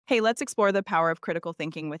Hey, let's explore the power of critical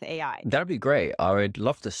thinking with AI. That'd be great. I would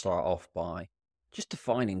love to start off by just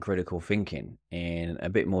defining critical thinking in a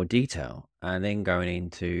bit more detail and then going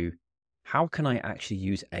into how can I actually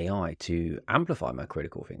use AI to amplify my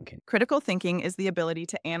critical thinking? Critical thinking is the ability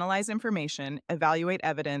to analyze information, evaluate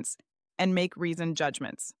evidence, and make reasoned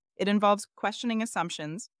judgments. It involves questioning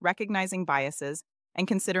assumptions, recognizing biases, and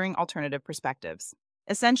considering alternative perspectives.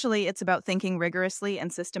 Essentially, it's about thinking rigorously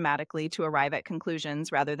and systematically to arrive at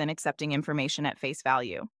conclusions rather than accepting information at face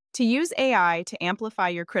value. To use AI to amplify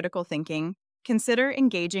your critical thinking, consider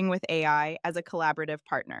engaging with AI as a collaborative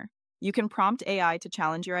partner. You can prompt AI to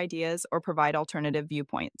challenge your ideas or provide alternative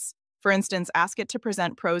viewpoints. For instance, ask it to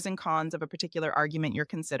present pros and cons of a particular argument you're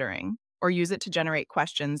considering, or use it to generate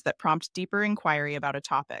questions that prompt deeper inquiry about a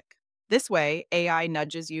topic. This way, AI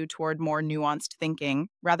nudges you toward more nuanced thinking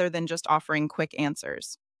rather than just offering quick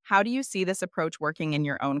answers. How do you see this approach working in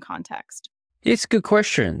your own context? It's a good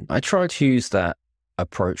question. I try to use that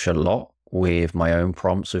approach a lot with my own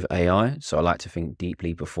prompts with AI. So I like to think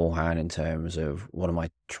deeply beforehand in terms of what am I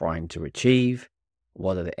trying to achieve?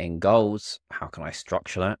 What are the end goals? How can I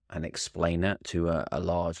structure that and explain that to a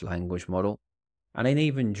large language model? And then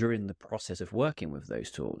even during the process of working with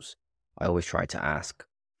those tools, I always try to ask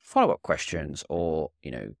follow-up questions or,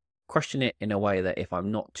 question it in a way that if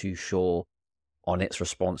I'm not too sure on its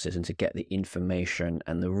responses and to get the information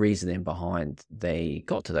and the reasoning behind they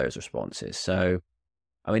got to those responses. So,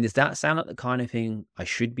 I mean, does that sound like the kind of thing I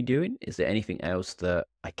should be doing? Is there anything else that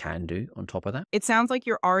I can do on top of that? It sounds like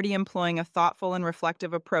you're already employing a thoughtful and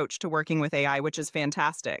reflective approach to working with AI, which is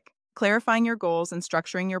fantastic. Clarifying your goals and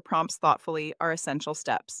structuring your prompts thoughtfully are essential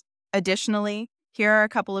steps. Additionally, here are a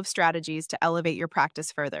couple of strategies to elevate your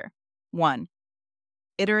practice further. 1.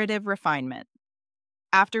 Iterative refinement.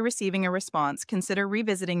 After receiving a response, consider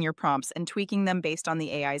revisiting your prompts and tweaking them based on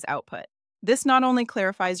the AI's output. This not only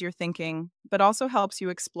clarifies your thinking, but also helps you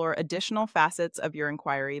explore additional facets of your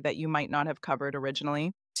inquiry that you might not have covered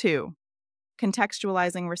originally. 2.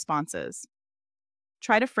 Contextualizing responses.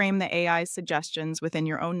 Try to frame the AI's suggestions within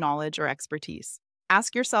your own knowledge or expertise.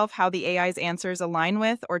 Ask yourself how the AI's answers align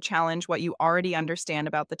with or challenge what you already understand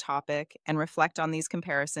about the topic and reflect on these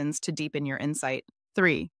comparisons to deepen your insight.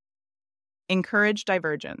 3. Encourage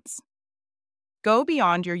divergence. Go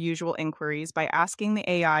beyond your usual inquiries by asking the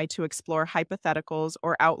AI to explore hypotheticals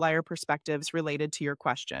or outlier perspectives related to your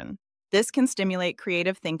question. This can stimulate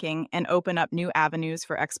creative thinking and open up new avenues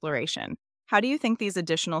for exploration. How do you think these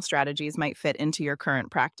additional strategies might fit into your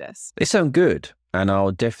current practice? They sound good, and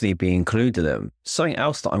I'll definitely be including them. Something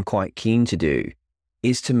else that I'm quite keen to do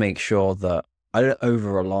is to make sure that I don't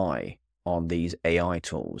over rely on these AI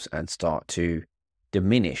tools and start to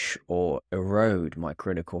diminish or erode my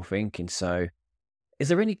critical thinking. So, is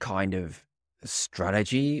there any kind of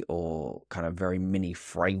strategy or kind of very mini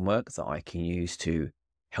framework that I can use to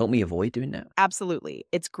help me avoid doing that? Absolutely.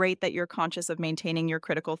 It's great that you're conscious of maintaining your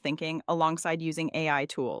critical thinking alongside using AI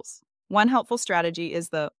tools. One helpful strategy is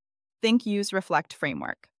the Think, Use, Reflect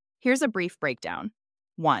framework. Here's a brief breakdown.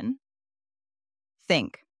 1.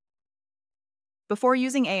 Think. Before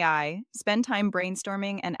using AI, spend time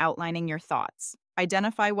brainstorming and outlining your thoughts.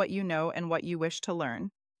 Identify what you know and what you wish to learn.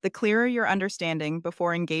 The clearer your understanding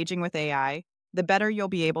before engaging with AI, the better you'll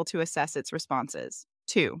be able to assess its responses.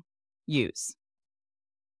 2. Use.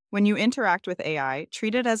 When you interact with AI,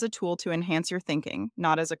 treat it as a tool to enhance your thinking,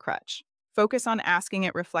 not as a crutch. Focus on asking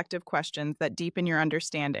it reflective questions that deepen your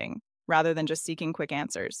understanding, rather than just seeking quick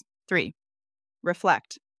answers. 3.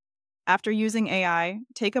 Reflect. After using AI,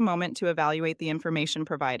 take a moment to evaluate the information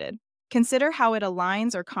provided. Consider how it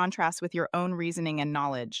aligns or contrasts with your own reasoning and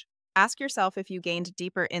knowledge. Ask yourself if you gained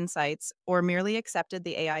deeper insights or merely accepted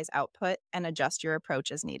the AI's output and adjust your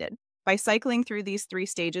approach as needed. By cycling through these 3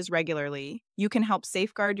 stages regularly, you can help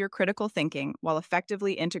safeguard your critical thinking while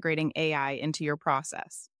effectively integrating AI into your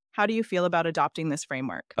process. How do you feel about adopting this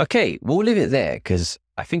framework? Okay, we'll leave it there because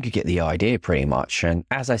I think you get the idea pretty much. And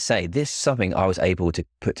as I say, this is something I was able to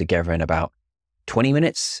put together in about 20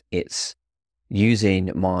 minutes. It's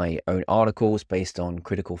using my own articles based on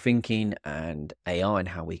critical thinking and AI and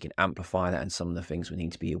how we can amplify that and some of the things we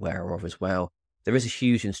need to be aware of as well. There is a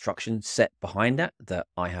huge instruction set behind that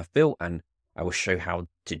I have built, and I will show how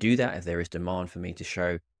to do that if there is demand for me to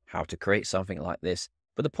show how to create something like this.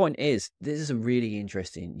 But the point is, this is a really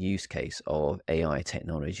interesting use case of AI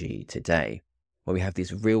technology today, where we have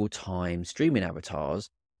these real-time streaming avatars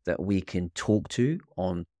that we can talk to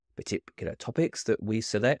on particular topics that we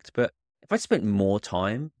select. But if I spent more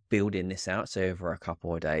time building this out, say over a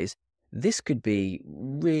couple of days, this could be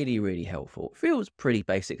really, really helpful. It feels pretty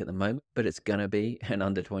basic at the moment, but it's going to be in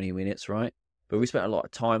under 20 minutes, right? But we spent a lot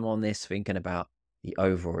of time on this thinking about the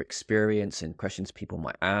overall experience and questions people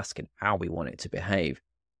might ask and how we want it to behave.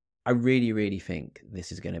 I really, really think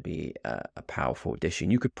this is going to be a powerful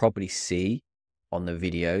addition. You could probably see on the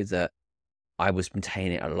video that I was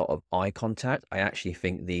maintaining a lot of eye contact. I actually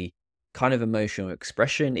think the kind of emotional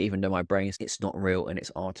expression, even though my brain is, it's not real and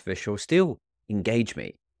it's artificial, still engage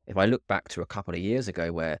me. If I look back to a couple of years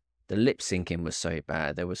ago where the lip syncing was so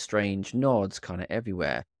bad, there were strange nods kind of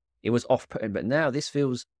everywhere. It was off-putting, but now this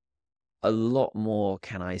feels a lot more,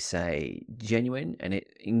 can I say, genuine, and it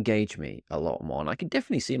engaged me a lot more. And I can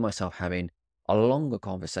definitely see myself having a longer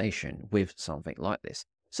conversation with something like this.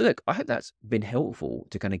 So look, I hope that's been helpful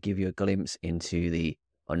to kind of give you a glimpse into the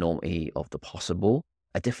enormity of the possible,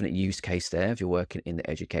 a definite use case there if you're working in the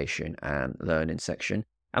education and learning section.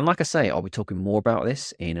 And like I say, I'll be talking more about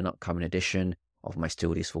this in an upcoming edition of my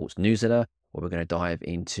Still These Thoughts newsletter, where we're going to dive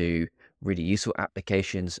into really useful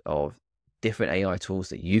applications of different AI tools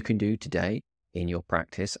that you can do today in your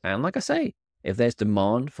practice. And like I say, if there's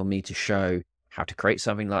demand for me to show how to create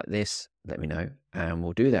something like this, let me know and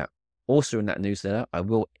we'll do that. Also in that newsletter, I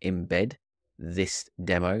will embed this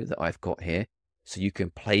demo that I've got here so you can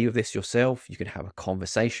play with this yourself. You can have a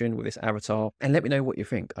conversation with this avatar and let me know what you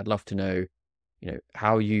think. I'd love to know,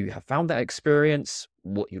 how you have found that experience,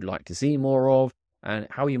 what you'd like to see more of, and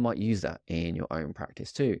how you might use that in your own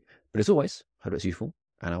practice too. But as always, hope it's useful,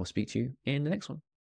 and I will speak to you in the next one.